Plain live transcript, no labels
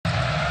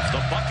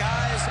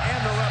Buckeyes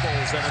and the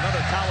Rebels, and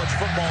another college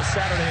football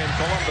Saturday in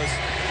Columbus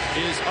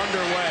is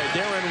underway.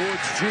 Darren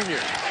Woods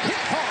Jr. hit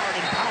hard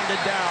and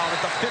pounded down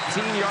at the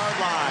 15-yard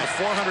line.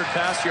 400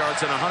 pass yards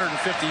and 150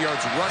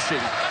 yards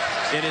rushing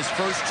in his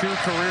first 2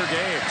 career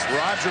games.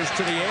 Rodgers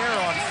to the air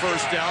on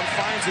first down,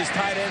 finds his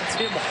tight end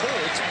Tim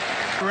Holt.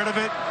 Rid of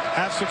it,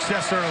 have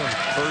success early.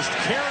 First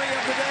carry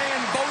of the day,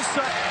 and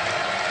Bosa.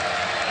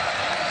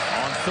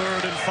 On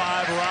 3rd and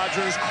 5,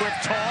 Rodgers, quick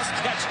toss,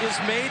 catch is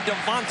made,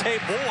 Devontae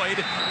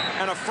Boyd,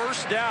 and a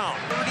first down.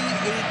 38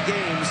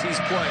 games he's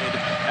played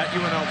at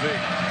UNLV.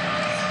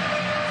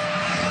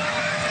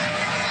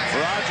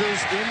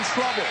 Rodgers in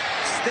trouble,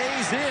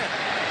 stays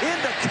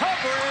into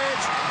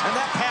coverage, and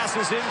that pass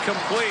is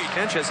incomplete.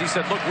 As he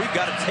said, look, we've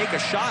got to take a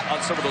shot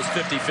on some of those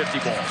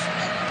 50-50 balls.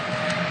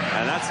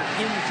 And that's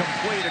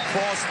incomplete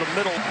across the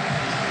middle.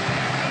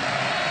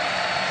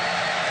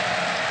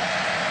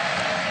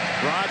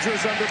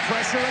 Rodgers under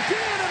pressure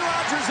again, and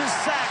Rodgers is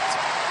sacked.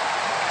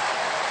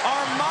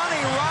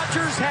 Armani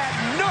Rodgers had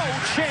no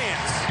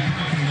chance.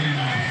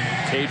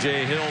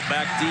 KJ Hill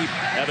back deep.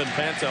 Evan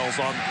Pantel's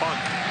on punt.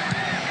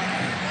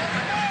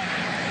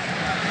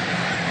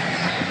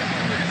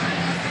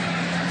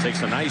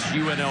 Takes a nice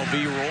UNLV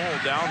roll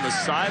down the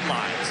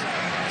sidelines.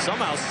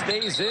 Somehow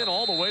stays in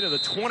all the way to the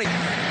 20.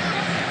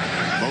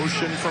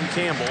 Motion from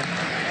Campbell.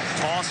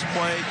 Toss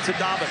play to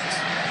Dobbins.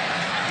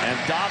 And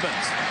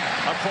Dobbins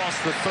across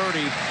the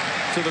 30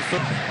 to the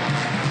 30.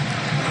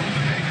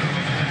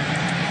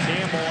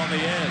 Campbell on the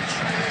edge.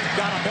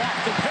 Got a block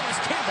to Paris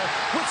Campbell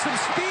with some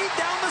speed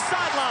down the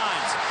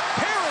sidelines.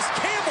 Paris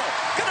Campbell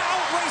gonna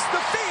outrace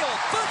the field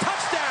for the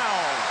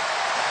touchdown.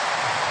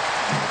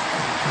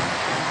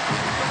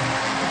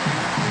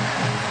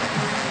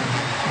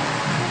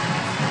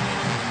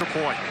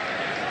 Point.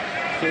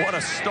 What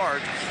a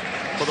start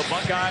for the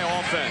Buckeye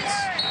offense.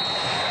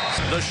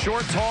 The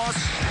short toss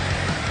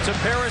to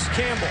Paris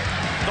Campbell.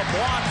 The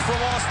block from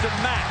Austin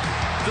Mack.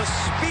 The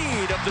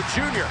speed of the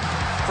junior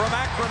from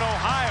Akron,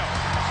 Ohio.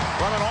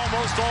 Running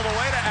almost all the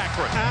way to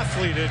Akron.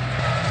 Athleted.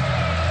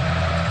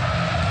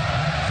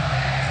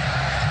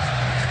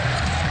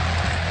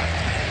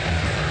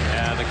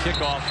 And the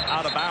kickoff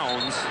out of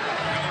bounds.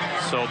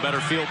 So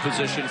better field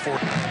position for...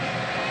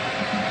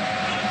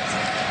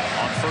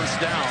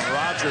 First down,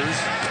 Rodgers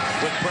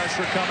with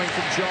pressure coming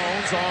from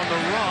Jones on the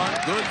run.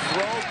 Good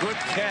throw, good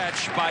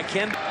catch by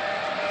Ken.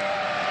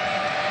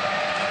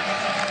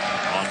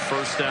 On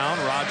first down,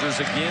 Rodgers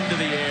again to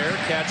the air.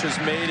 Catch is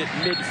made at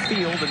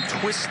midfield and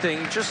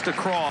twisting just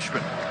across.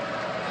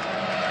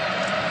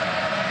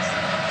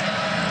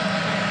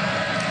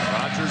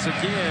 Rodgers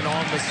again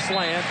on the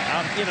slant,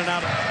 out in and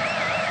out.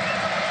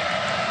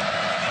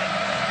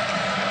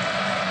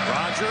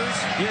 Rodgers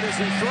hit as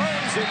he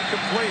throws,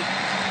 incomplete.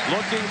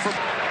 Looking for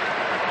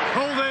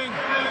holding.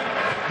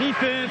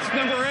 Defense,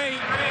 number 8.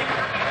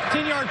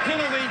 10-yard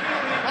penalty.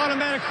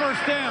 Automatic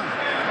first down.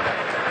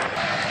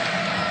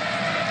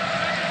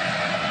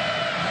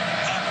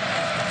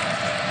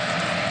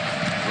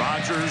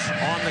 Rodgers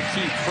on the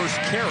keep. First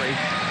carry.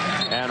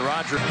 And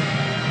Rodgers.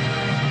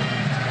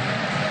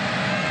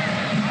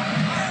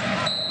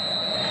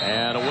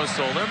 And a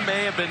whistle. There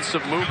may have been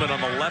some movement on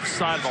the left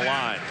side of the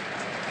line.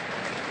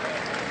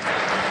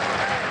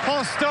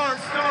 False start.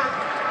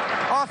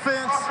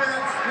 Offense,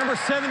 number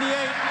 78,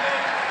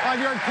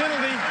 5-yard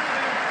penalty,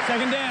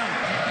 second down.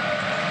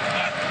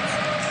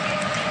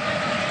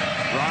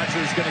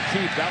 Rodgers going to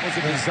keep. That was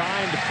a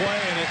designed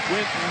play, and it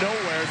went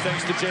nowhere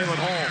thanks to Jalen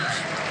Holmes.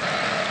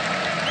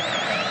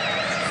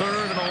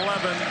 3rd and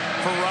 11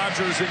 for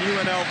Rodgers and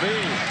UNLV.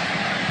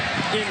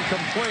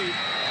 Incomplete.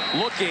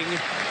 Looking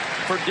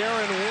for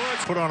Darren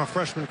Woods. Put on a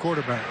freshman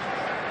quarterback.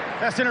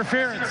 That's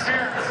interference.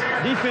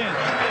 Defense.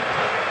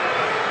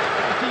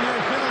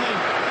 15-yard penalty.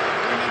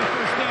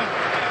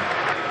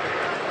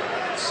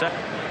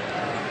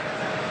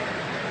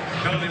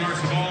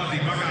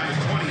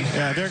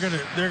 Yeah,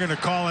 they're gonna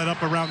call it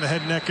up around the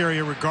head neck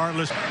area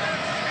regardless.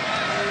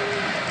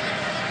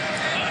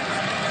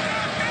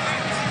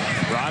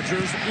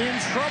 Rodgers in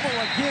trouble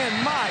again.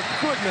 My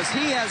goodness,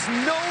 he has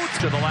no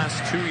to the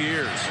last 2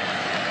 years.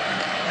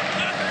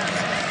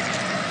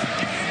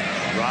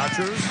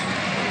 Rodgers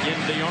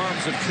into the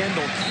arms of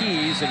Kendall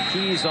Keys, and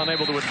Keys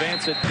unable to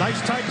advance it.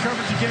 Nice tight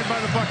coverage again by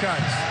the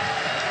Buckeyes.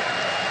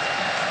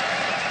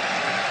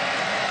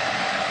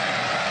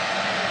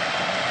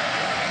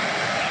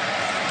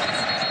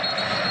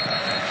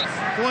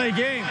 Play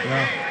game.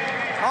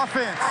 Yeah.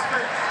 Offense.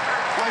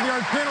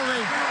 5-yard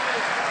penalty.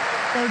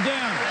 Third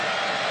down.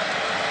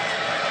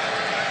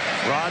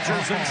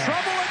 Rodgers in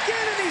trouble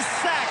again, and he's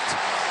sacked.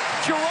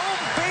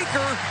 Jerome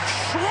Baker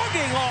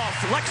shrugging off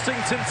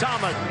Lexington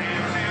Thomas.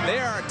 They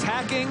are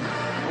attacking.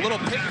 A little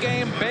pick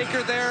game.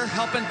 Baker there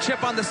helping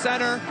chip on the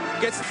center.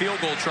 Gets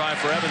field goal try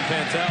for Evan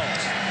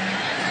Pantel's.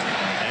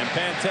 And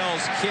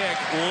Pantel's kick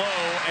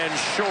low and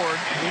short.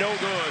 No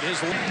good.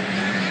 His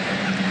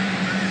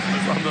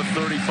from the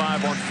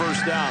 35 on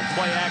first down.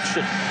 Play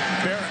action.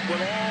 Barrett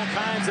with all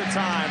kinds of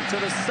time to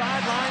the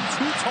sideline.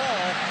 Too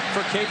tall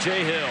for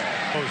KJ Hill.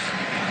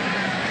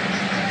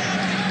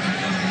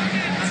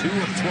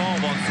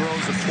 12 on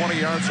throws of 20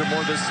 yards or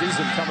more this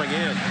season coming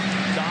in.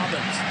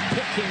 Dobbins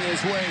picking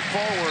his way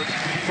forward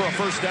for a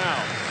first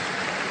down.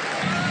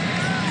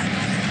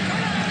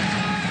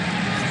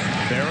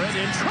 Barrett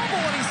in trouble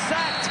and he's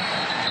sacked.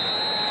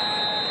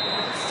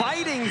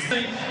 Fighting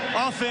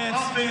Offense,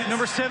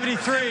 number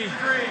 73.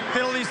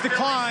 Penalties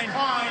decline.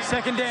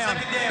 Second down.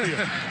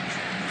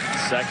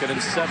 Second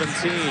and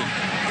 17.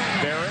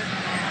 Barrett,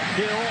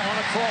 Hill on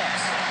a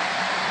cross.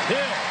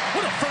 Hill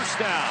with a first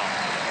down.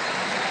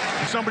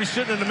 Somebody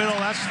sitting in the middle,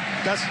 that's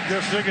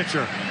their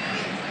signature.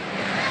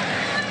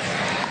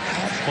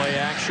 Play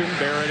action,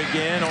 Barrett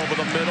again over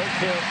the middle.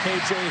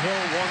 KJ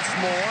Hill once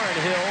more, and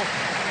Hill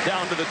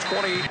down to the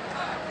 20.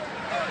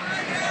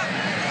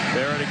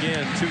 Barrett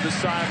again to the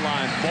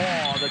sideline.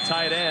 Ball, the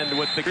tight end,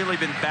 with the really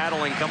been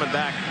battling coming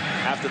back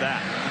after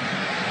that.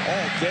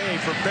 All day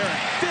for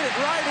Barrett. Fit it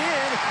right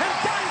in, and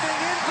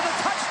diving in for the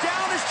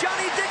touchdown is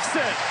Johnny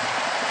Dixon.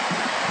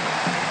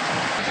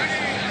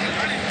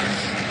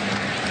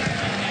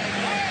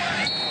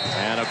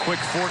 And a quick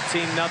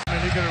 14-0.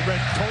 And he could have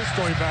read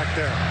Tolstoy back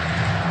there.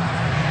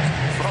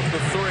 From the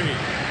 3.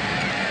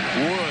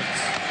 Woods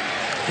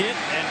hit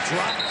and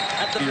dropped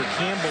at the...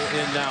 Campbell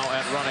in now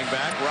at running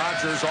back.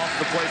 Rodgers off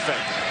the play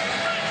fake.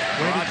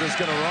 Rodgers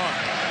going to run.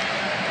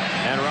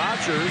 And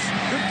Rodgers,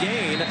 good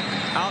gain.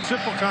 Out.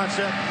 Simple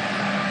concept.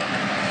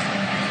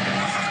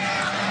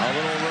 A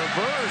little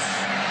reverse.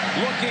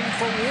 Looking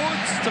for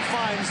Woods to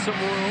find some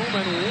room.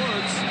 And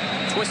Woods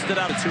twisted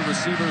out. 2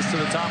 receivers to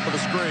the top of the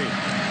screen.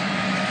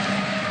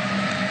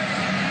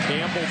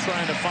 Campbell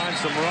trying to find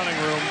some running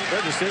room.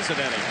 There just isn't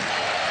any.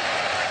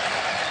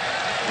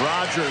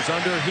 Rodgers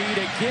under heat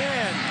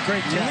again.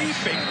 Great catch.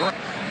 Leaping.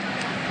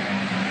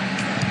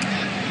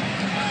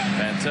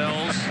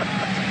 Mantels.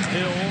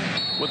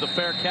 Hill with a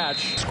fair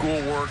catch.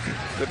 Schoolwork.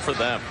 Good for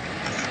them.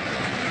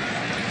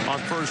 On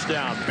first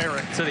down,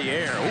 Barrett to the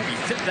air. Oh, he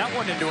tipped that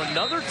one into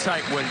another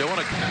tight window.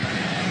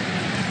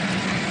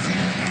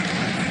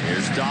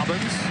 Here's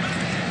Dobbins.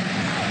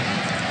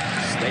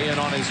 Staying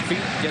on his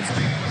feet. Gets...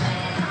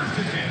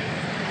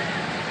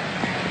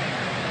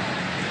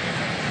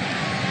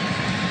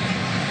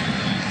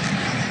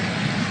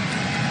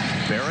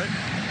 Barrett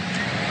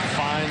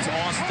finds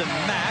Austin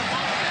Mack.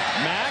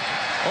 Mack,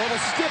 a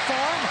little stiff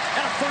arm,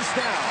 and a first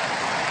down.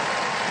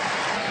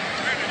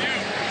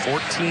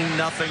 14-0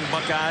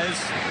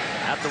 Buckeyes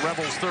at the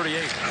Rebels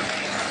 38.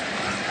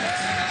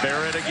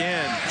 Barrett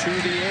again to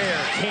the air.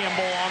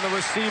 Campbell on the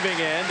receiving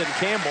end, and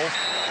Campbell.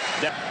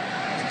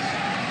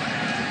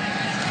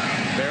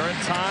 Barrett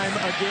time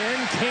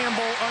again.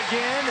 Campbell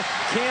again.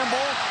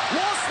 Campbell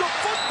lost the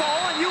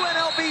football, and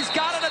UNLV's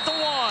got it at the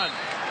 1.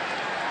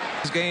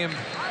 This game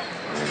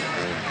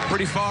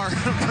pretty far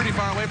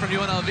away from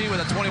UNLV with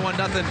a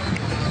 21-0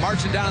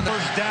 marching down.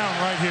 First down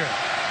right here.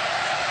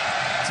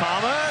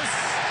 Thomas,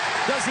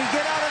 does he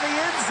get out of the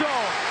end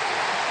zone?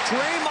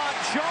 Draymond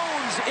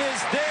Jones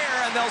is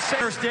there, and they'll say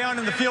First down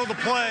in the field of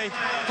play.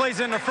 Plays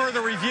into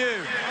further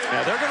review.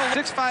 Yeah, they're going to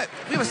 6'5".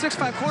 We have a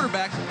 6'5"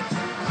 quarterback.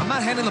 I'm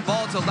not handing the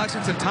ball to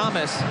Lexington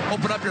Thomas.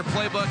 Open up your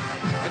playbook,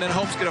 and then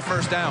hopes get a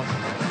first down.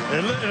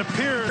 It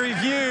appears.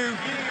 Review.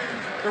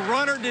 The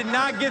runner did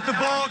not get the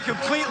ball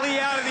completely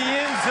out of the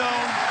end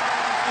zone.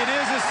 It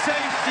is a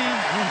safety.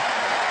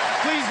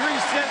 Please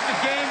reset the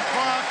game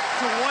clock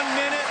to 1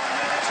 minute,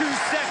 2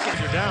 seconds.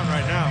 You're down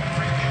right now.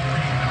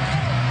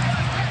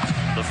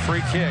 the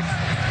free kick.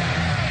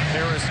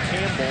 Harris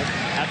Campbell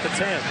at the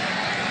 10.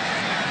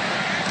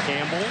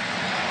 Campbell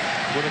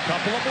with a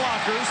couple of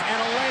blockers and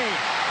a lane.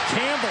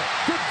 Campbell,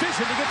 good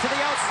vision to get to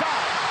the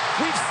outside.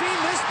 We've seen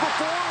this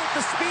before with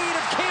the speed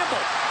of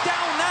Campbell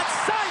down that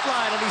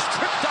sideline, and he's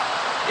tripped up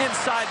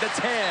inside the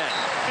 10.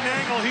 An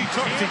angle he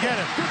took to get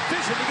him. Good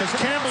vision to get Because to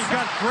the Campbell's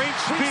got outside. great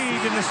speed,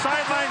 and the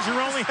sidelines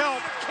are only help,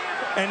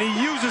 and he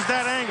uses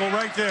that angle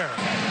right there.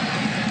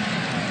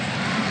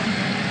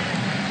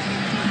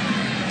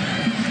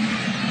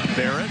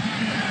 Barrett.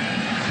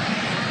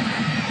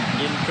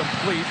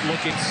 Incomplete,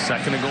 looking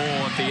second and goal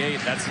at the 8.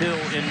 That's Hill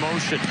in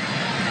motion.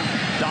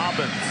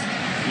 Dobbins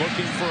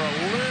looking for a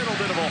little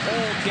bit of a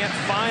hole, can't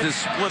find it.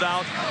 Split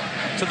out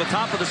to the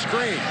top of the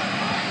screen.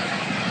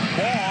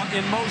 Ball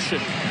in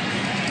motion.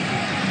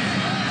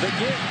 The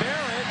give,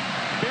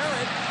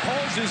 Barrett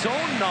calls his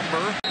own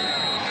number.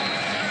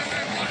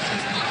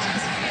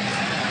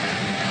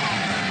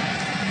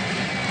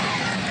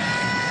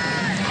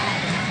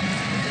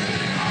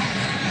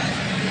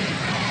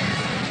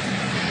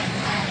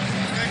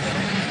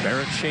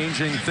 Barrett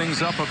changing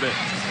things up a bit.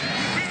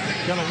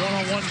 Got a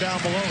one-on-one down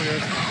below here.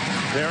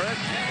 Barrett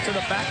to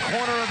the back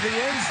corner of the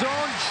end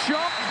zone.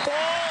 Jump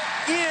ball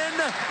in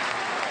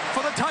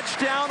for the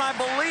touchdown, I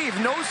believe.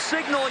 No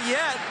signal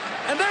yet.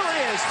 And there it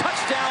is.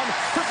 Touchdown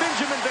for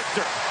Benjamin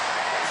Victor.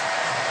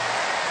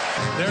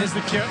 There's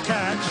the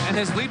catch. And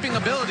his leaping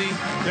ability.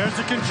 There's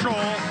the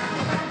control.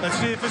 Let's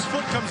see if his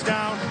foot comes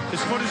down.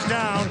 His foot is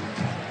down.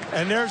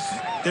 And there's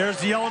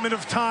the element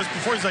of time.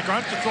 Before he's like, I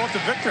have to throw it to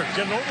Victor.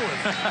 Get it over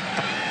with.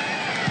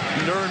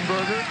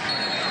 Nurnberger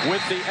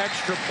with the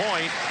extra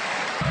point.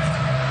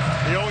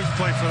 He always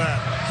played for that.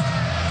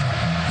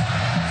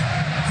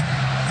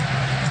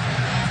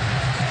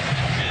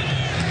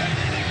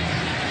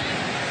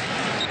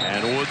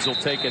 Woods will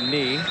take a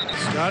knee.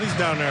 Scotty's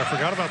down there. I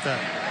forgot about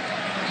that.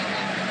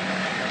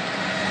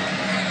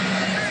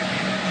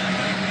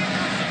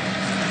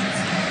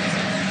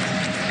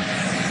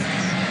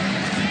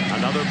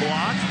 Another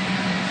block.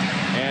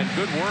 And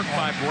good work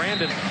by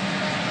Brandon.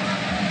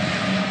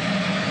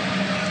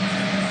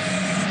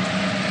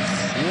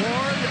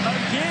 Ward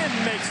again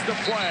makes the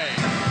play.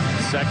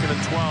 2nd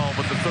and 12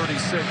 at the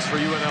 36 for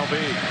UNLV.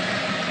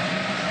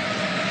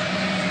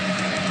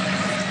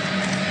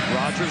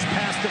 Rogers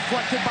pass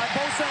deflected by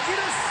Bosa.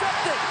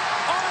 Intercepted.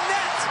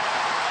 Arnett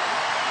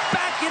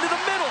back into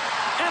the middle.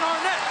 And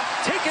Arnett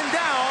taken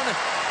down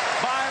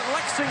by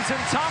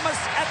Lexington Thomas.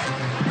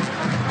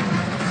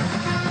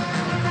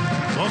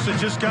 Bosa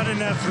just got in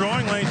that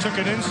throwing lane, took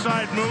an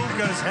inside move,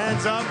 got his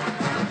hands up.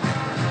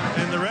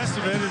 And the rest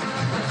of it is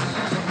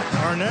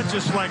Arnett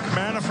just like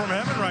manna from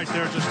heaven right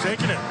there, just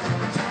taking it.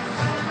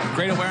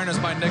 Great awareness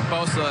by Nick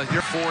Bosa.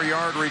 Your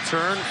 4-yard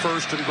return,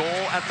 1st and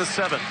goal at the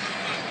 7.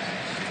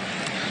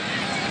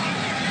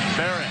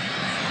 Barrett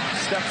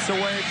steps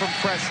away from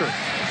pressure.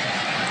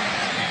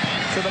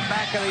 To the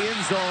back of the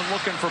end zone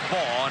looking for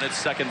ball, and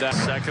it's 2nd down.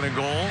 2nd and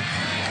goal.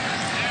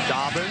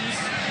 Dobbins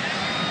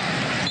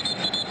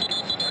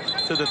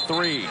to the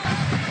 3.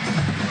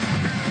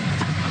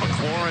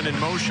 McLaurin in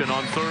motion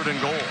on 3rd and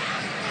goal.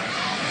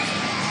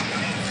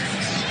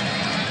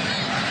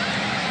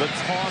 The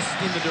toss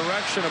in the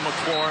direction of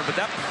McLaurin, but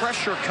that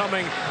pressure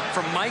coming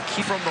from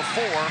Mikey from the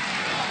 4,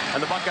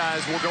 and the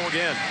Buckeyes will go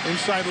again.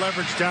 Inside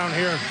leverage down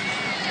here.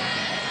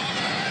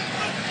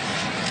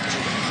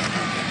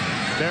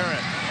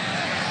 Barrett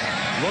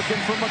looking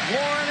for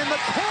McLaurin in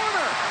the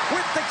corner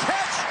with the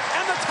catch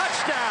and the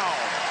touchdown.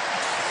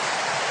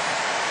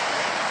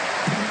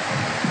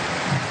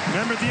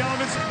 Remember the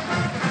elements?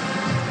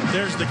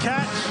 There's the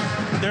catch,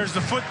 there's the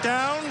foot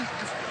down,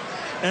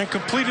 and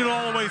completed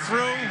all the way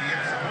through.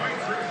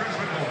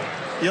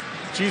 Yep.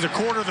 Geez, a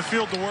quarter of the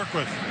field to work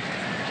with.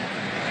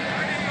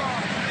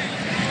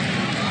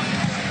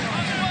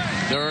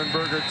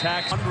 Durenberger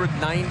tacks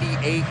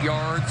 198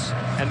 yards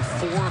and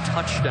 4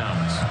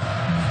 touchdowns.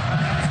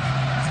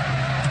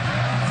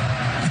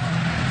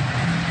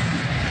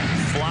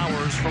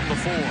 Flowers from the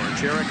 4.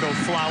 Jericho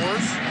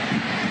Flowers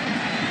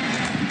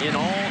in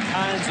all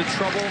kinds of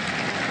trouble.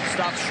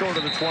 Stops short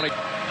of the 20.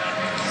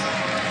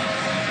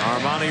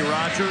 Armani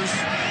Rogers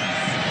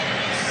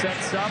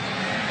sets up,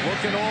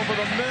 looking over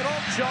the middle.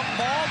 Jump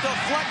ball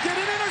deflected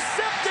and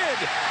intercepted.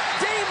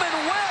 Damon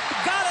Webb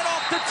got it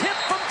off the tip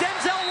from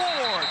Denzel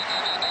Ward.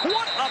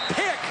 What a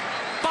pick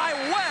by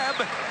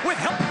Webb with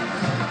help.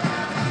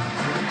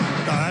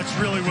 That's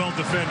really well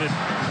defended.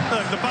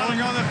 Look, the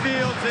bowling on the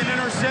field, an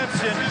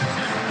interception.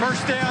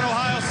 1st down,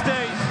 Ohio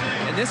State.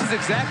 And this is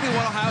exactly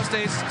what Ohio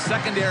State's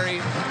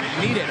secondary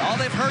needed. All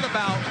they've heard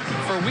about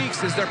for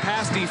weeks is their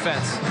pass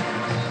defense.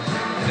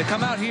 And to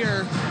come out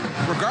here,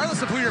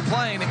 regardless of who you're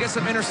playing, to get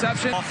some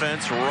interception.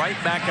 Offense right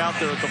back out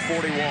there at the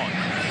 41.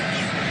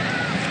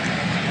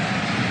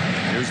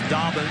 Here's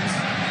Dobbins.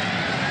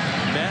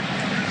 Met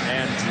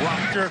and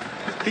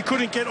dropped. He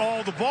couldn't get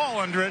all the ball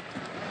under it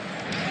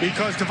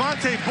because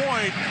Devontae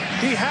Boyd,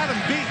 he had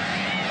him beat.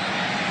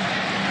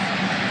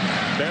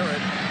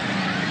 Barrett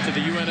to the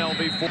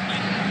UNLV 4.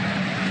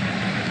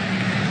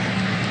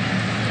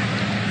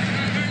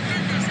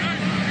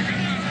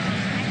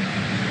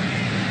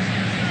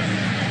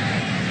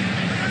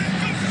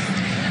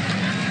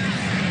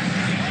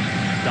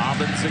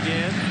 Dobbins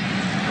again.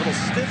 Little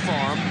stiff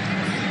arm.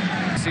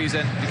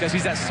 Season because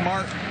he's that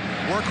smart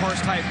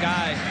workhorse type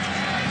guy.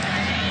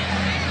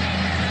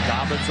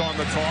 Dobbins on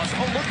the toss.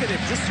 Oh, look at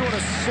him just sort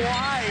of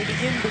slide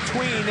in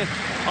between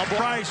a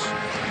Price,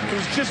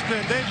 who's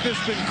they've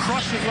just been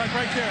crushing, like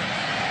right there.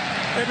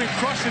 They've been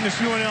crushing this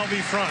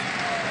UNLV front.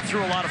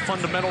 Threw a lot of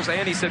fundamentals,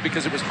 and he said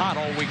because it was hot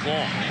all week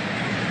long.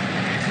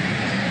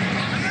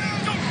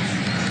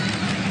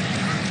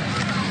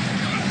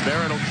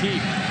 Barrett will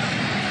keep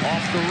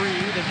off the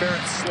read, and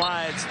Barrett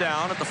slides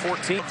down at the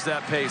 14.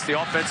 That pace. The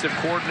offensive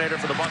coordinator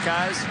for the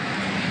Buckeyes.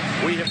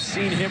 We have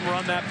seen him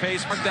run that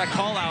pace. That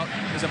call out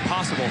is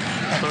impossible.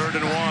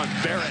 3rd and 1.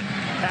 Barrett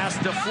pass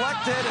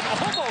deflected and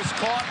almost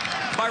caught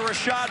by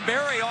Rashad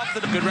Berry off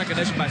the. Good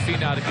recognition by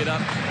Finau to get up,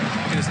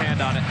 get his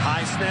hand on it.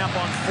 High snap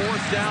on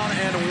 4th down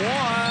and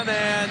 1.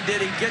 And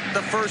did he get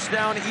the 1st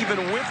down even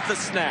with the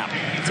snap?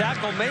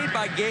 Tackle made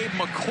by Gabe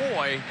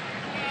McCoy.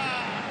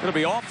 Going to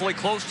be awfully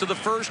close to the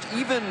 1st,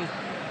 even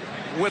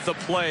with a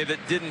play that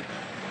didn't.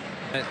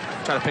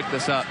 Try to pick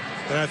this up.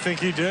 And I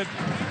think he did.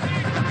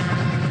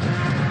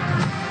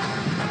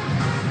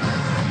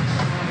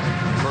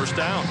 1st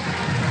down.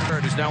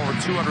 Who's now over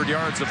 200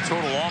 yards of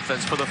total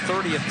offense for the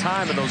 30th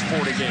time in those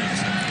 40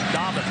 games.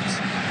 Dobbins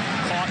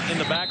caught in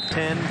the back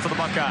 10 for the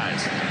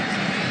Buckeyes.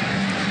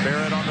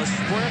 Barrett on the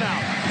sprint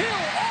out. Hill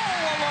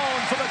all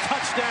alone for the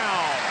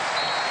touchdown.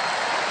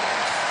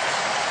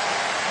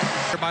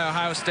 By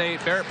Ohio State,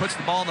 Barrett puts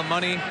the ball in the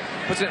money,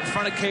 puts it in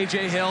front of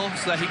KJ Hill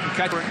so that he can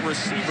catch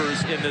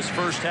receivers in this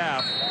 1st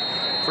half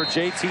for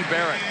JT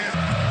Barrett.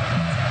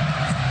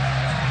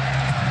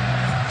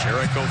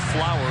 Jericho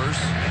Flowers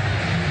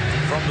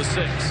from the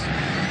 6.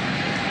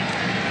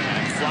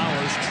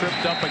 Scholars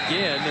tripped up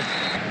again.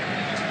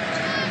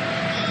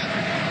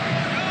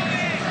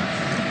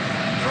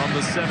 From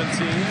the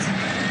 17.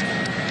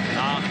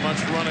 Not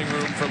much running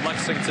room for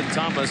Lexington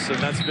Thomas, and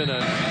that's been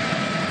a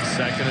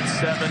 2nd and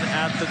 7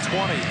 at the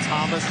 20.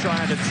 Thomas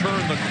trying to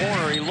turn the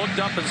corner. He looked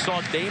up and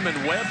saw Damon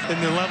Webb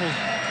in the level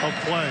of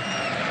play.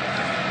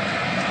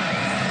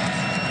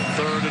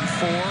 3rd and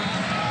 4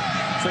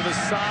 to the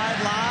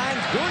sideline.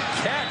 Good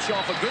catch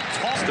off a good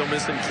toss. Still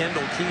missing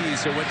Kendall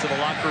Keys, who went to the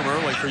locker room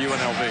early for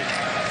UNLV.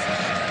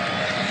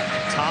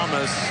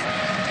 Thomas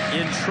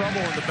in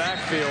trouble in the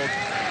backfield.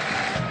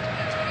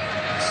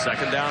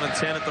 2nd down and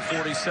 10 at the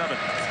 47.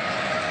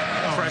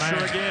 Pressure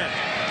man. again.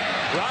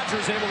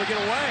 Rogers able to get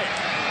away.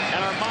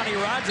 And Armani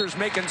Rogers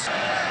making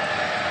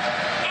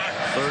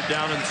 3rd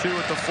down and 2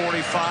 at the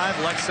 45.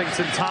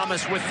 Lexington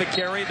Thomas with the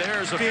carry.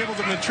 There's Be able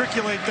to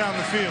matriculate down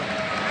the field.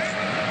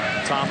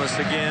 Thomas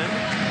again.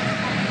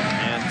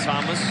 And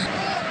Thomas.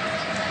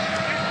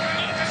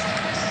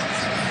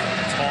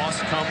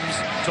 Toss comes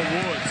to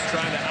Woods,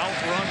 trying to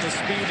outrun the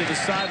speed to the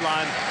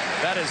sideline.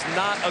 That is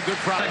not a good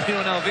product.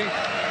 UNLV.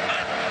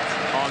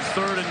 On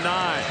 3rd and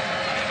 9.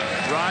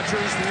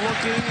 Rogers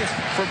looking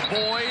for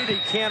Boyd.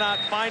 He cannot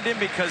find him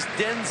because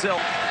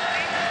Denzel.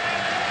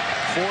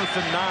 4th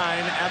and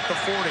 9 at the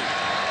 40.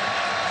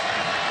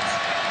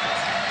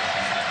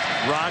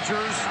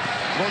 Rogers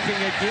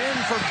looking again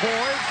for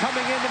Boyd.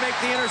 Coming in to make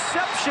the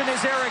interception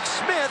is Eric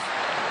Smith,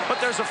 but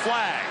there's a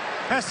flag.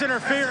 Pass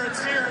interference.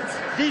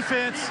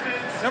 Defense.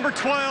 Number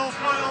 12.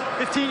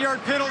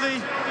 15-yard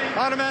penalty.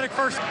 Automatic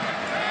first.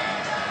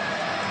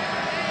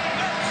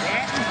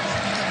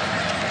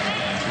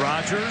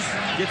 Rogers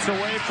gets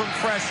away from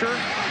pressure,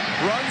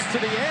 runs to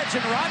the edge,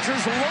 and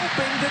Rogers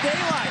loping to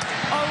daylight.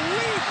 A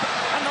leap,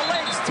 and the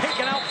legs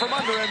taken out from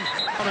under him.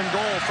 On and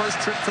goal, first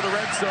trip to the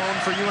red zone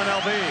for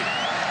UNLV.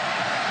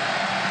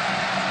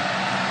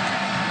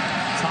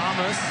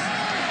 Thomas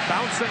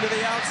bouncing to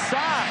the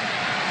outside,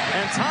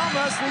 and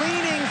Thomas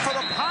leaning for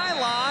the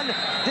pylon.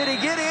 Did he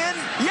get in?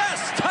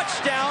 Yes,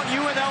 touchdown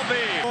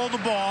UNLV. Hold the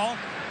ball,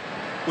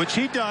 which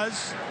he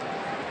does.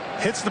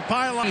 Hits the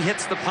pylon. He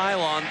hits the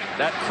pylon.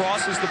 That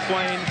crosses the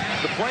plane.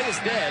 The play is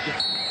dead.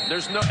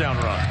 There's no down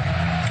run.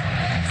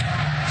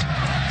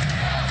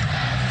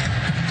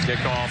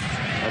 Kickoff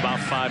about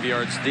 5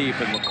 yards deep,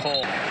 and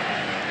McCall.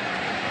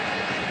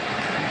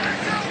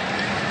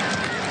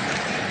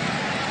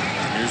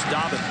 Here's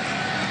Dobbins.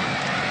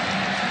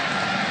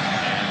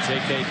 And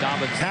J.K.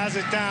 Dobbins Has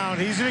it down.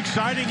 He's an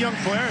exciting young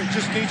player. He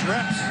just needs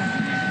reps.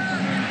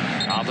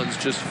 Dobbins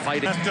just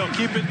fighting. They'll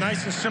keep it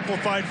nice and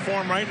simplified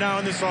form right now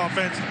in this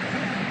offense,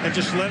 and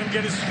just let him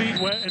get his feet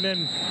wet and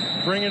then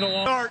bring it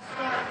along. Start.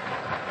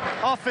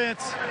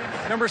 Offense.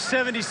 Number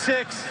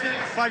 76.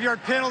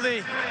 5-yard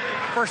penalty.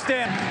 First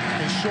down.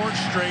 And short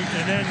straight,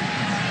 and then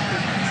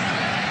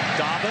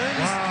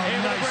Dobbins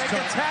able to break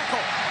a tackle.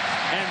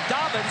 And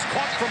Dobbins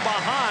caught from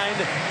behind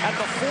at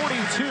the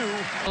 42.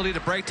 Ability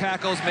to break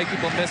tackles, make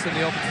people miss in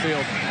the open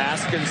field.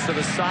 Haskins to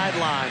the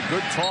sideline.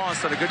 Good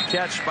toss and a good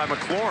catch by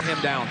McClure. Him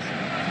down.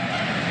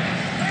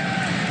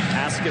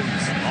 Haskins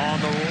on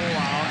the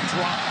rollout,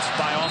 dropped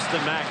by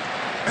Austin Mack.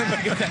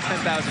 Get that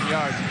 10,000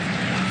 yards.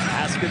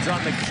 Haskins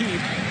on the keep,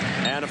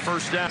 and a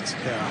first down.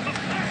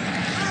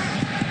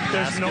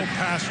 there's no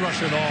pass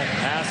rush at all.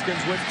 Haskins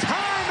with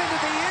time into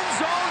the end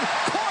zone,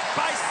 caught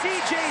by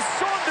C.J.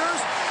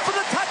 Saunders for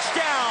the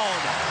touchdown.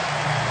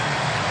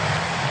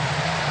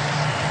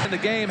 In the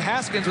game,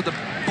 Haskins with a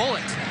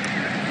bullet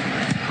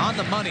on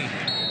the money.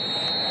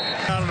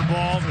 Out of the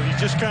ball, but he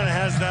just kind of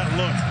has that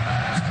look.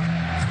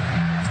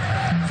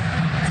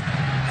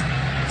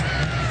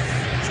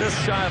 Just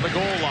shy of the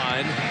goal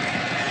line.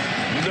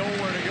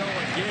 Nowhere to go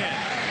again.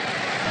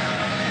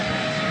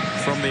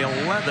 From the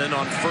 11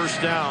 on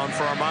first down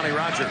for Armani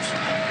Rogers.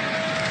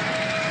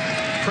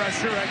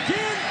 Pressure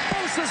again.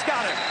 Bosa's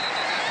got it.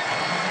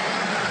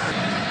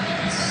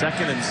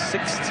 2nd and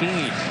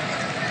 16.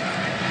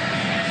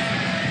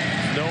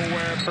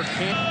 Nowhere for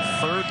Camp.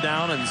 3rd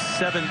down and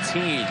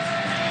 17.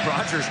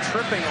 Rogers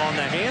tripping on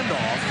the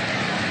handoff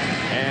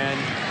and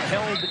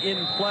held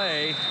in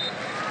play.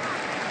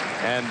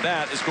 And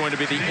that is going to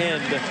be the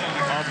end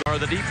of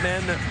the deep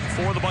men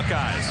for the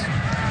Buckeyes.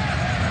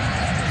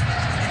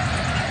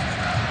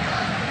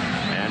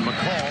 And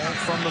McCall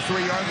from the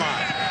 3-yard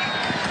line.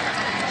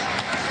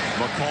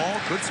 McCall,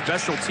 good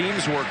special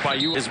teams work by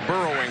you, is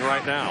burrowing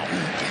right now.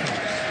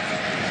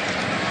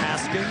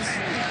 Haskins,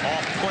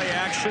 off play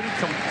action,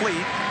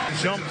 complete.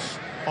 Jumps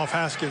off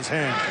Haskins'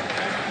 hand.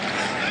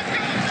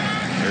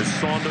 There's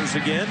Saunders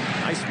again.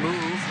 Nice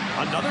move.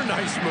 Another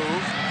nice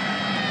move.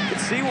 You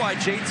can see why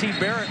J.T.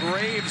 Barrett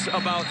raves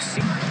about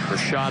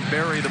Rashad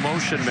Berry, the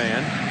motion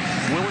man.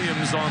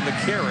 Williams on the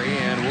carry,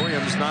 and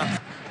Williams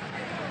not.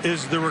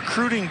 Is the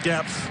recruiting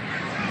depth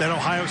that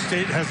Ohio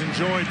State has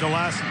enjoyed the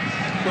last,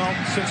 well,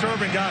 since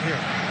Urban got here.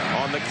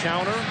 On the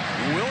counter,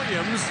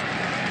 Williams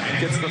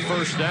gets the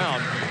first down.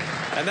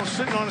 And He's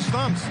sitting on his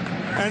thumbs,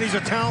 and he's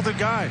a talented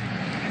guy.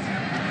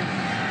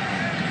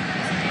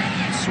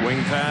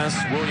 Swing pass.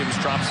 Williams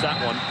drops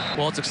that one.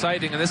 Well, it's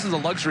exciting, and this is a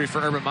luxury for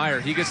Urban Meyer.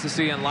 He gets to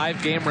see in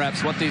live game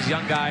reps what these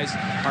young guys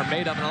are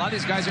made of, and a lot of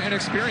these guys are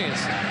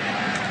inexperienced.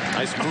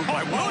 Nice move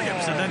by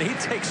Williams, and then he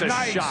takes a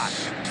shot.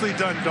 Nicely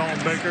done,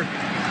 Dalton Baker.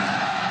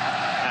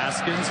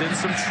 Haskins in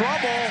some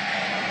trouble,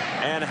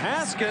 and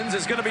Haskins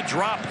is going to be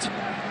dropped.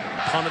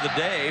 Punt of the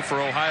day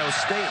for Ohio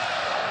State.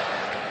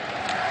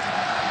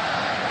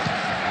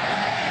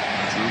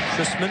 Drew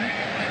Chrisman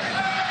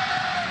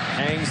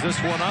hangs this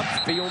one up,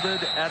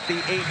 fielded at the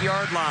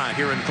 8-yard line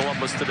here in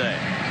Columbus today.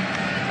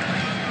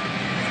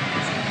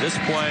 This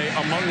play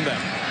among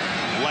them.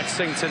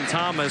 Lexington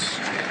Thomas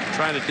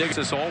trying to dig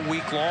this all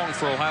week long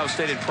for Ohio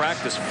State in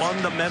practice.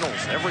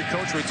 Fundamentals. Every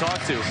coach we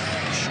talked to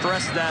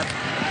stressed that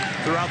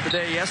throughout the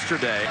day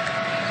yesterday.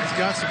 He's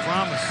got some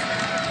promise.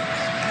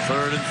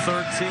 3rd and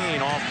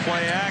 13 off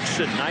play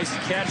action. Nice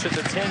catch at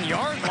the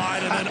 10-yard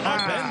line, and then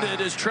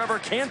upended is Trevor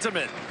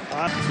Cantamin.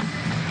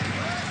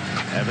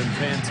 Evan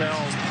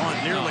Pantel's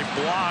punt nearly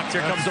blocked.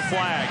 Here comes the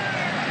flag.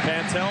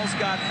 Pantel's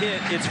got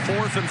hit. It's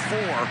 4th and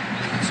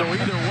 4. So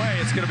either way,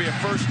 it's going to be a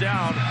first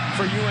down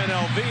for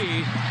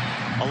UNLV.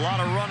 A lot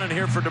of running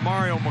here for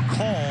DeMario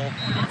McCall.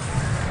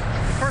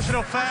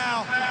 Personal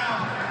foul.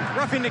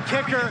 Roughing the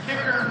kicker.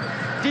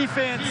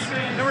 Defense,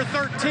 number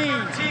 13.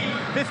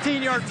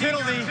 15-yard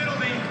penalty.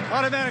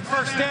 Automatic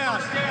first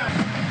down.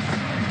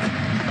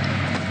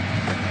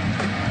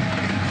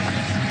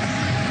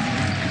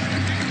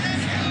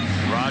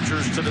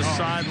 Rodgers to the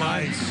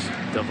sidelines.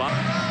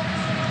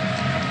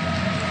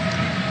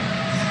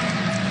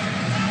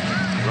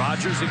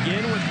 Rodgers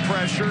again with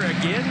pressure.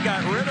 Again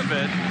got rid of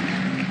it.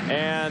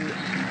 And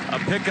a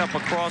pickup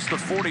across the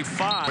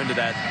 45 into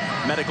that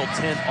medical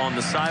tent on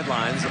the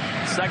sidelines.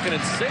 2nd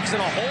and 6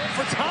 and a hole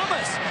for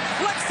Thomas.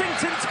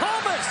 Lexington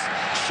Thomas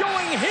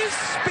showing his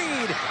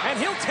speed, and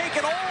he'll take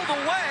it all the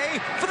way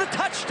for the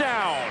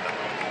touchdown.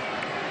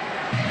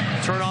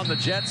 Turn on the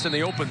Jets in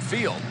the open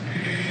field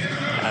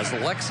as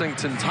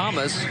Lexington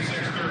Thomas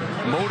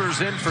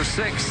motors in for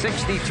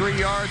 63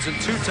 yards and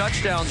 2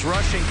 touchdowns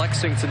rushing.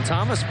 Lexington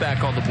Thomas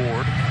back on the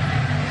board,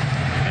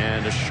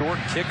 and a short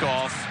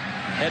kickoff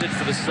headed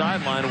for the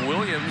sideline.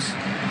 Williams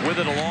with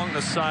it along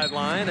the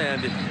sideline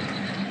and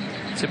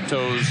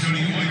tiptoes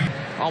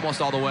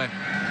Almost all the way.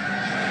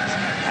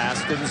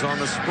 Haskins on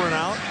the sprint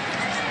out.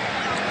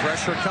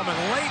 Pressure coming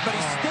late, but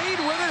he stayed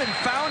with it and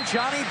found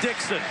Johnny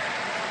Dixon.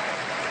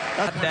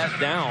 Got that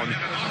down.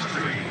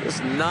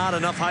 Just not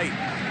enough height.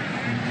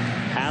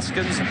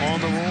 Haskins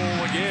on the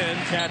roll again.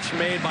 Catch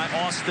made by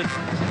Austin.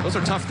 Those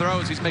are tough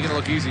throws. He's making it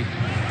look easy.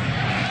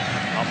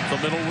 Up the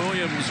middle,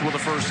 Williams with a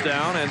first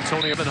down, and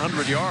Tony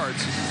 100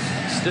 yards.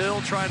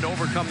 Still trying to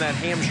overcome that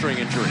hamstring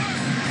injury.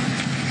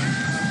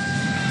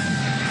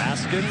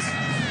 Haskins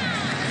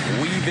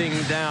weaving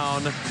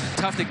down.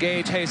 Tough to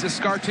gauge, hey, is this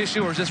scar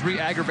tissue or is this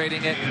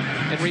re-aggravating it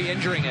and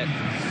re-injuring it?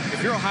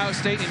 If you're Ohio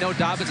State and you know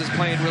Dobbins is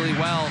playing really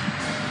well,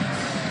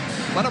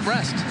 let him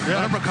rest. Yeah.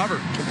 Let him recover.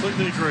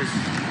 Completely agree.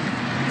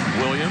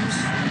 Williams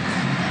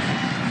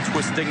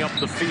twisting up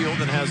the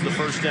field and has the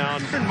first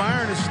down.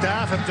 Meyer and his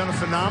staff have done a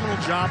phenomenal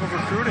job of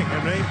recruiting,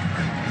 and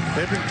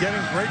they've been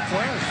getting great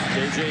players.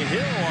 J.J.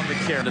 Hill on the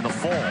carry in the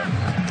fall.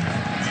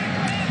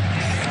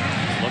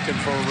 Looking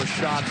for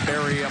Rashad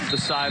Berry up the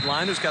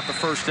sideline, who's got the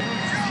first and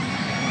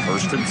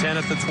 10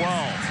 at the 12.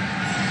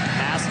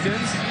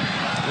 Haskins,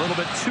 a little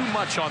bit too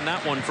much on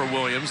that one for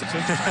Williams.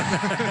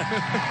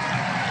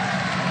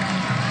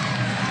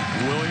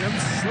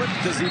 Williams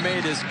slipped as he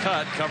made his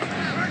cut.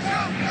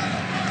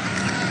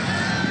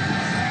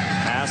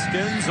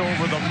 Haskins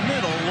over the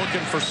middle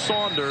looking for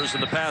Saunders,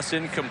 and the pass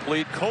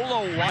incomplete.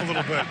 Colo A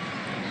little bit.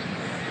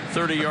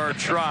 30-yard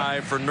try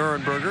for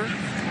Nuremberger.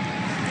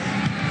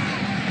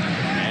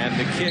 And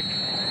the kick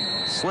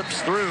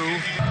slips through.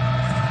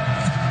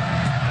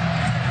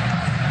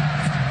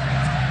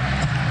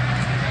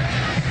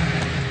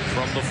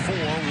 From the 4,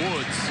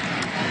 Woods.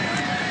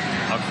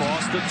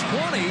 Across the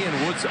 20,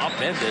 and Woods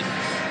upended.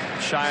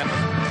 Shy of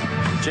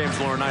James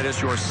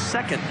Laurinaitis, your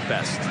second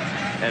best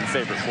and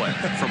favorite play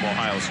from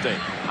Ohio State.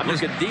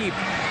 Looking deep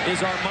is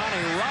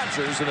Armani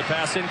Rodgers, and the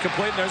pass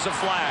incomplete. There's a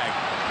flag.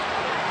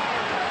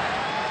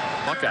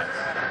 Buckeyes.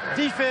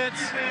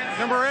 Defense,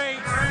 number 8.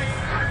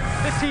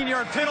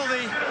 15-yard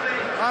penalty.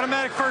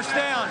 Automatic first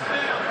down.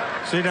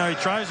 See, now he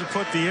tries to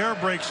put the air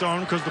brakes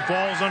on because the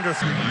ball's under.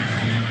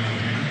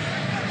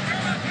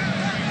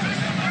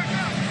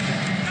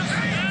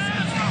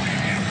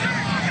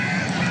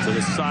 To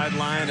the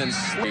sideline and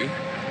sleep.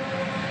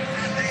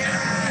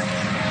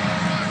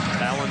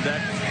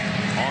 Allendeck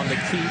on the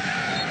keep.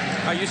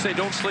 You say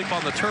don't sleep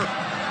on the turf.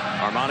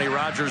 Armani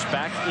Rodgers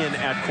back in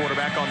at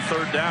quarterback on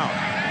 3rd down.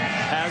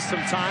 Has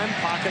some time.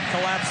 Pocket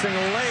collapsing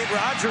late.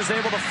 Rodgers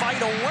able to fight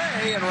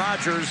away, and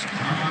Rodgers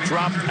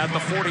dropped at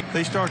the 40.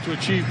 They start to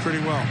achieve pretty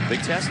well.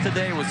 Big test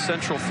today with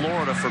Central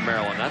Florida for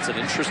Maryland. That's an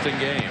interesting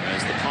game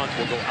as the punt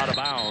will go out of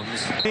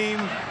bounds. Team,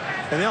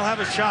 and they'll have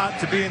a shot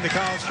to be in the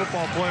college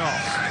football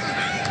playoffs.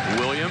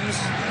 Williams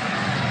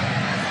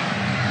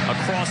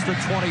across the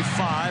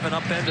 25 and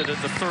upended at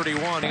the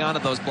 31. Hang on to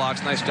those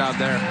blocks. Nice job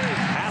there.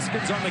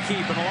 Haskins on the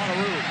keep and a lot of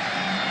room.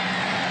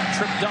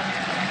 Tripped up.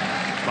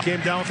 Came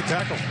down with the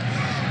tackle.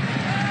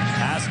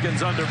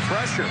 Haskins under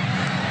pressure.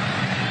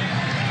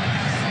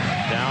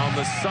 Down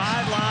the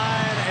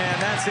sideline,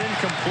 and that's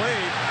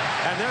incomplete.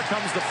 And there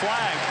comes the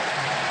flag.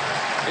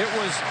 It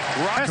was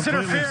pass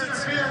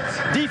interference.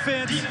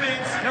 Defense,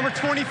 number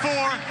 24,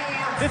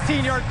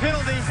 15-yard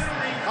penalty,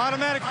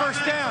 automatic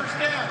first down.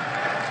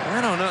 I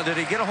don't know. Did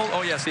he get a hold?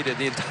 Oh, yes, he did.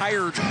 The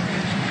entire.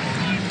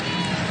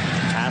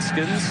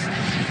 Haskins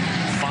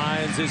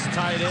finds his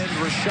tight end,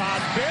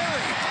 Rashad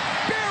Berry.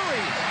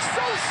 Berry,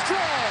 so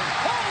strong,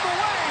 all the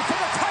way for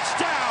the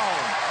touchdown.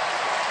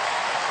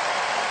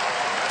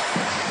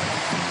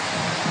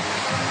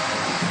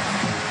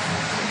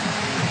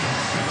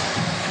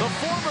 The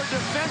former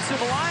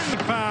defensive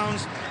lineman.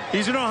 Pounds.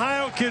 He's an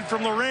Ohio kid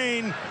from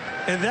Lorraine,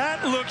 and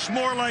that looks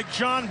more like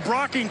John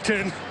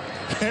Brockington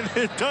than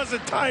it does a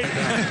tight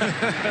end.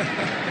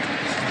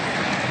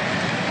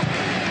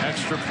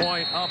 Extra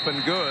point up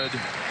and good.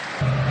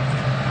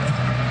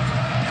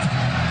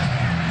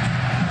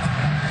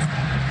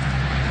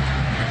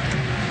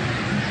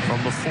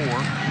 From the 4.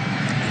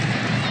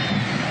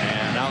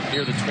 And out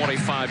near the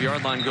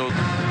 25-yard line goes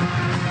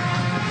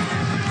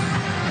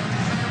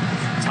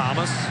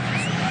Thomas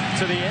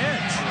to the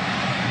edge.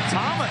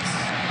 Thomas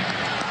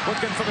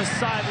looking for the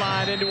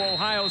sideline into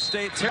Ohio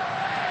State.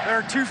 There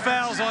are 2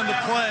 fouls on the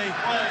play.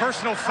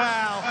 Personal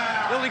foul,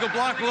 illegal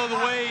block below the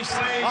waist,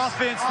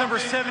 offense number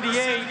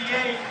 78,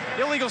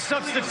 illegal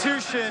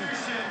substitution,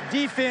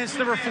 defense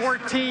number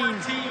 14.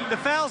 The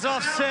foul's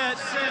offset,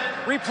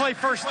 replay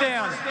first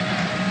down.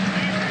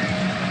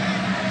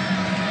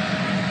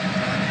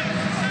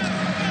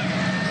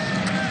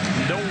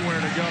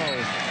 Nowhere to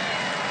go.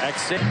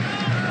 Exit.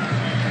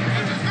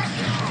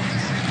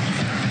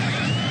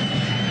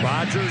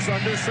 Rodgers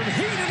under some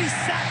heat, and he's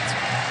sacked.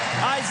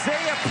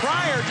 Isaiah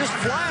Pryor just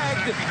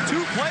flagged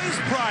 2 plays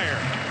prior.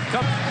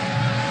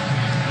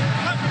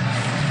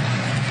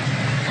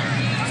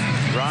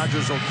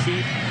 Rodgers will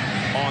keep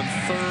on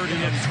 3rd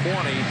and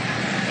 20,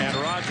 and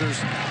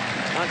Rodgers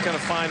not going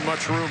to find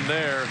much room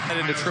there. Head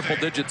into triple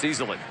digits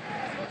easily.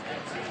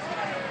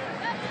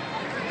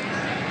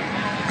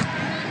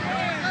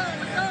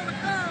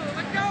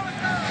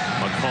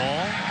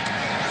 McCall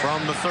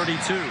from the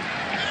 32.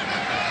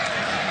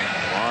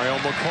 Mario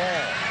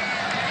McCall.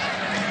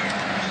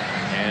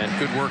 And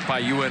good work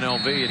by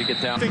UNLV to get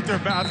down.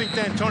 I think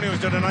D'Antonio's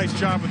done a nice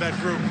job with that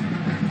group.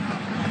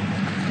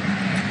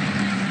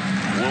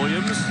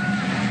 Williams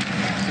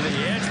to the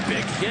edge.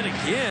 Big hit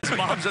again.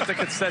 Mom's at the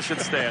concession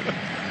stand.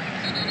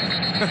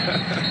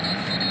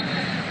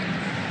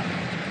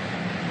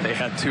 They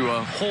had to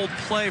hold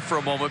play for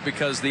a moment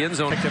because the end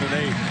zone. An 8.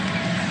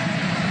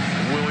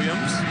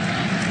 Williams,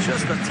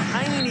 just a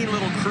tiny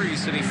little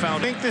crease, and he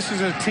found. I think this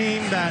is a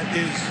team that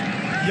is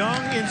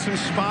young in some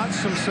spots,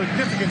 some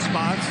significant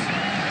spots.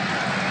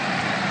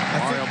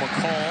 Mario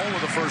McCall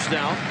with a first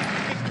down.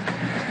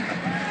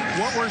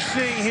 What we're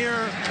seeing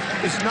here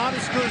is not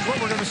as good as what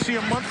we're going to see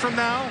a month from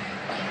now.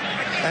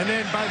 And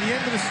then by the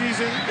end of the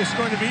season, it's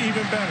going to be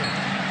even better.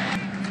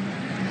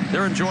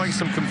 They're enjoying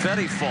some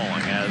confetti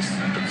falling as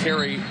they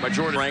carry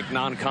majority-ranked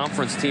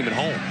non-conference team at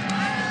home.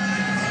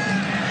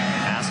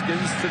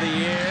 Haskins to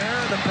the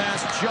air. The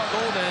pass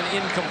juggled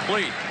and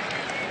incomplete.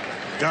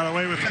 Got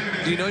away with it.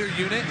 Do you know your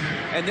unit?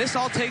 And this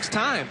all takes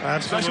time, Absolutely.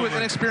 especially with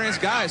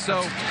inexperienced guys.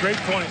 So Great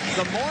point.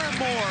 the more and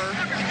more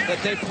that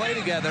they play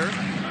together,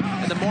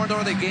 and the more and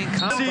more they gain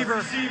confidence.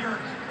 Receiver,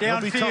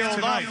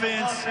 downfield,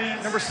 offense,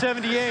 number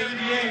 78,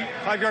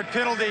 5-yard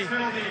penalty.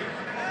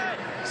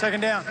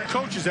 Second down.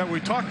 Coaches that we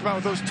talked about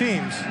with those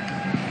teams,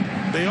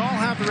 they all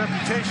have the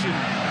reputation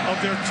of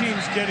their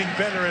teams getting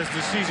better as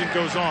the season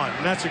goes on.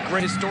 And that's a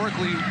great.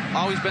 Historically,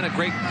 always been a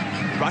great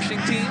rushing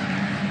team.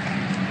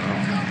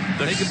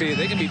 They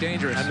can be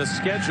dangerous. And the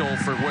schedule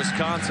for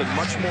Wisconsin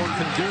much more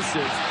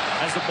conducive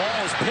as the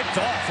ball is picked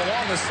off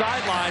along the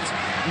sidelines.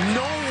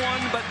 No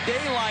one but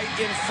daylight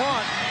in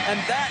front,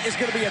 and that is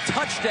going to be a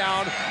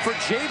touchdown for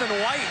Javen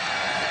White.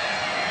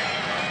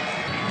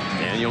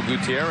 Daniel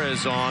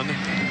Gutierrez on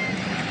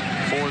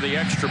for the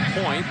extra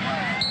point,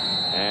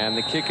 and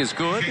the kick is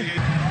good.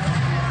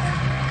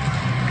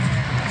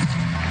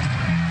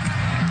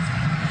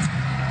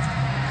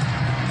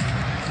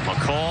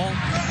 McCall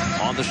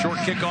on the short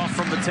kickoff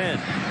from the 10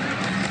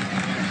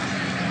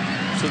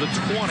 to the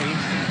 20,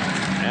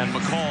 and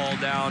McCall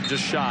down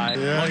just shy.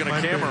 Lugging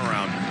a camera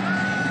around.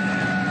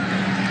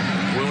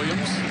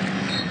 Williams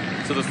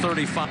to the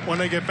 35. When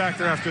they get back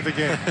there after the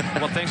game.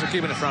 Well, thanks for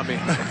keeping it from me.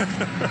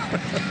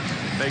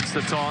 Makes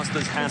the toss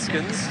to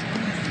Haskins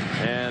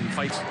and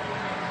fights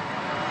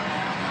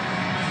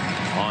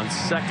on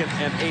 2nd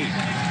and 8.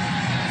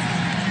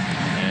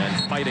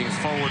 And fighting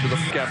forward to the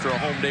after a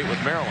home date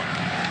with Maryland.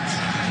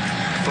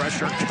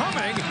 Pressure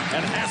coming,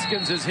 and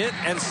Haskins is hit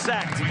and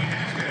sacked.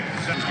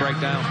 Break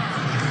down.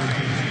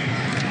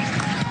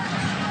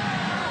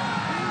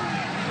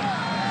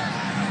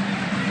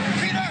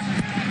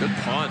 Good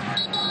punt.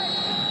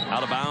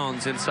 Out of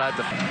bounds inside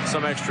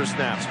some extra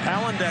snaps.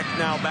 Palandek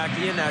now back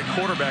in at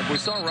quarterback. We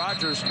saw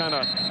Rodgers kind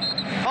of.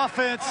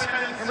 Offense,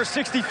 number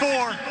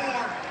 64.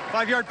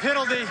 5-yard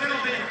penalty.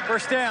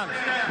 First down.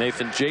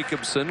 Nathan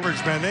Jacobson.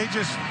 Man,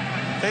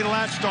 they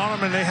latched on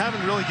him, and they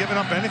haven't really given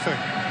up anything.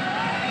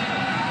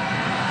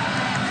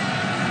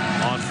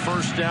 On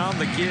first down,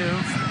 the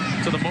give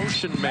to the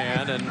motion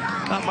man, and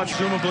not much,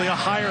 presumably a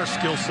higher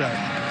skill set.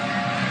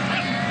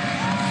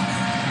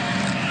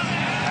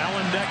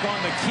 Palandek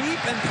on the keep,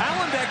 and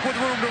Palandek with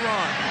room to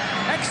run.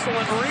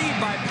 Excellent read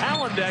by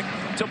Palandek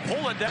to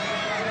pull it down.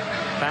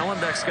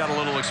 Palandek's got a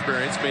little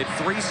experience, made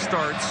 3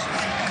 starts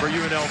for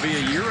UNLV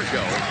a year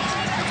ago.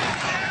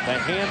 The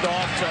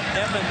handoff to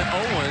Evan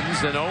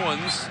Owens, and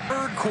Owens,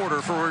 third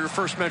quarter for your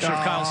first mention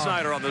of Kyle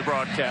Snyder on the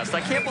broadcast.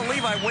 I can't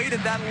believe I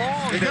waited that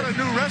long. They got a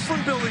new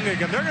wrestling building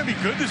again. They're going to be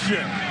good this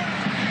year.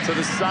 To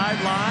the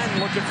sideline,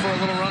 looking for a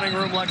little running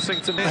room,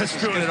 Lexington. Let's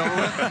do it.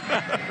 Over with.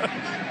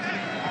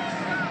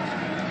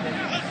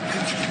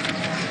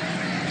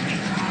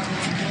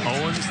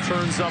 Owens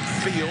turns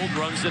upfield,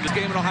 runs into This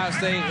game at Ohio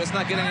State, let's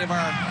not get any of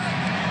our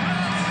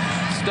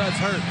studs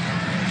hurt.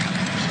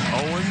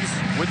 Owens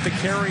with the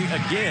carry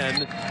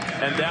again,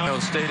 and down. Ohio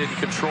State in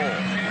control.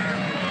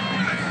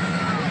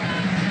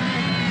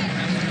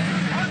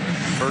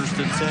 First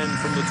and 10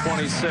 from the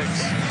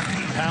 26.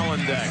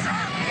 Palandek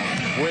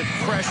with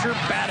pressure,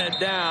 batted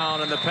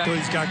down, and the pass.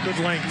 He's got good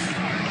length.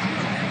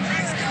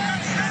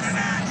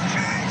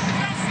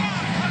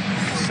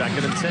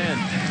 Second and 10.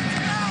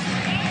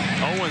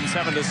 Owens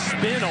having to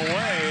spin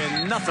away,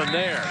 and nothing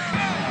there.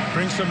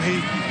 Bring some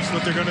heat. That's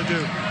what they're going to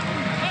do.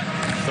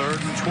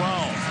 Third and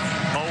 12.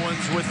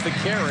 Owens with the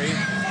carry,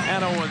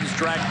 and Owens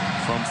dragged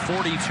from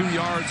 42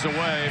 yards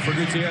away for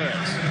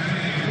Gutierrez.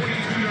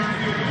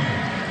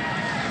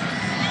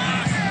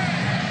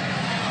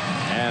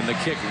 And the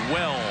kick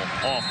well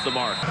off the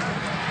mark.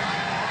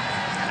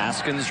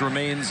 Haskins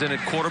remains in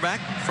at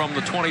quarterback from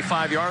the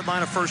 25-yard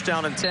line. A first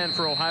down and 10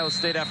 for Ohio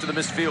State after the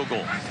missed field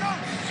goal.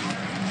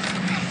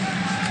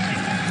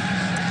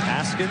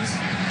 Haskins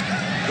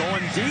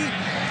going deep,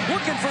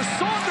 looking for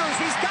Saunders.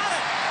 He's got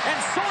it. And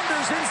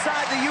Saunders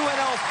inside the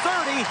UNL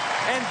 30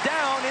 and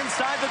down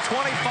inside the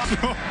 25.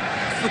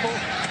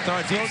 Throw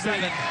a deep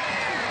 7.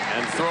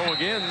 And throw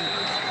again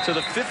to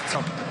the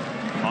 15.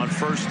 On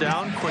first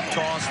down, quick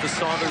toss to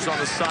Saunders on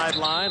the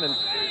sideline, and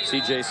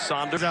C.J.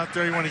 Saunders out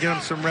there. You want to get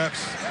him some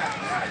reps.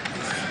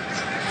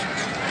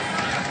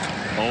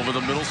 Over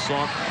the middle,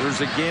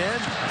 Saunders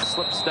again.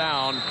 Slips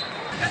down.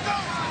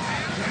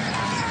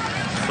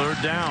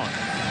 Third down.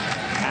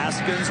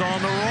 Haskins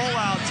on the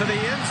rollout to the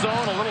end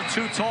zone. A little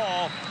too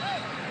tall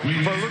for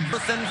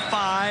Lutherton.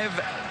 5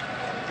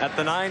 at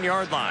the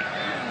 9-yard line.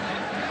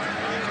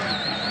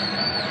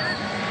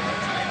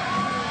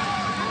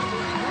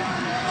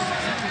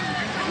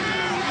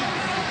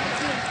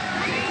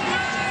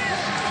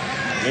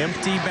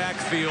 Empty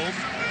backfield.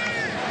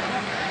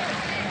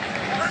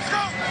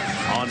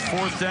 On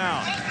fourth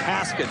down,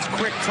 Haskins,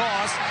 quick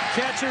toss,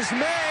 catch is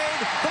made,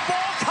 the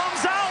ball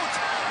comes out,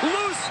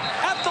 loose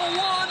at the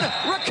 1,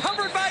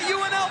 recovered by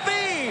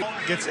UNLV.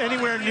 Gets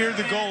anywhere near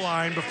the goal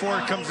line before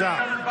it comes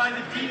out.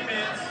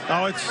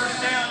 Oh, it's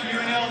First down,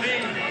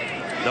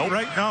 UNLV. Nope.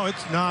 Right? No,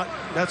 it's not.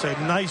 That's a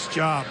nice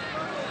job.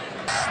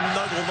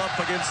 Snuggled up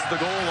against the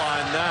goal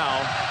line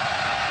now.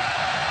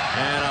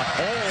 And a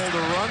hole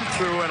to run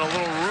through and a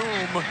little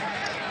room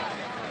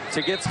to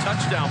get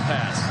touchdown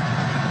pass.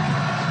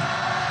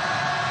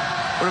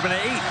 Would have been 8.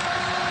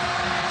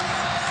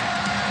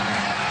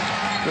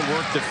 Good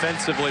work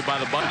defensively by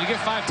the Buckeyes. When you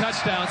get 5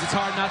 touchdowns, it's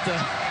hard not to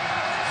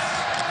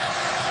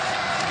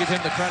give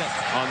him the credit.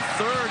 On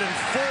 3rd and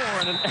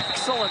 4, and an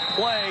excellent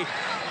play.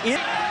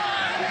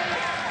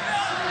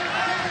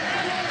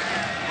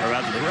 Or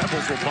rather, the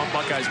Rebels will pump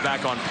Buckeyes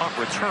back on punt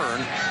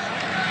return.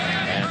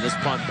 And this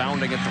punt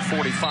bounding at the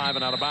 45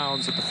 and out of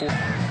bounds at the 4.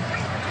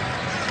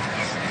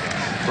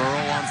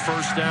 Burrow on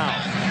first down.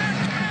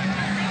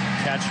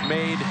 Catch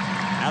made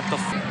at the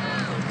 4.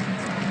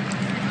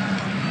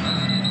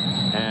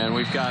 And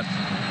we've got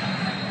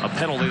a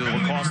penalty that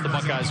will cost the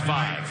Buckeyes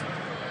 5.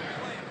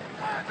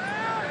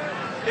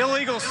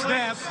 Illegal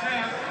snap.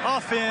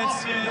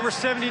 Offense, number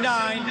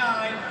 79.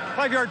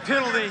 5-yard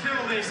penalty.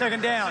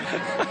 Second down.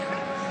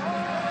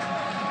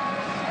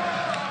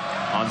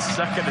 On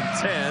 2nd and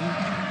 10.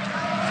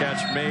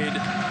 Catch made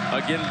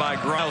again by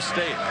Ohio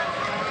State.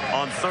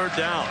 On 3rd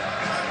down,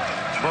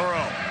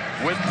 Burrow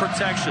with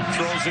protection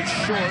throws it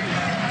short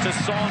to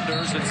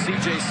Saunders, and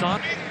C.J.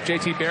 Saunders.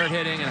 J.T. Barrett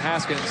hitting, and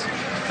Haskins.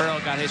 Burrow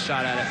got his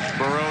shot at it.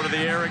 Burrow to the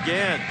air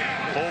again.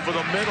 Over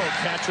the middle,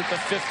 catch at the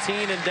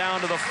 15 and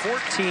down to the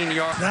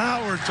 14-yard.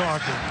 Now we're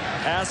talking.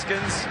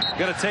 Haskins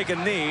going to take a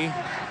knee,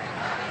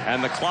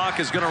 and the clock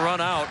is going to run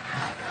out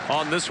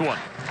on this one.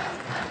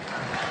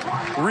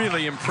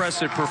 Really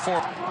impressive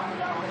performance.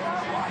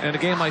 In a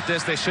game like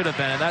this, they should have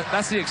been. And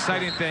that's the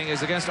exciting thing,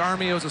 is against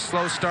Army, it was a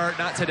slow start,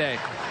 not today.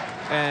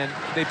 And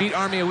they beat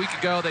Army a week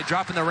ago. They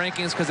dropped in the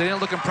rankings because they didn't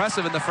look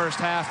impressive in the first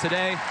half.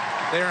 Today,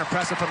 they are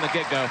impressive from the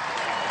get-go.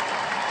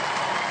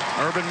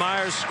 Urban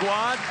Meyer's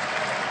squad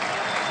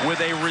with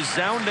a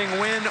resounding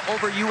win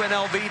over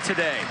UNLV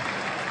today.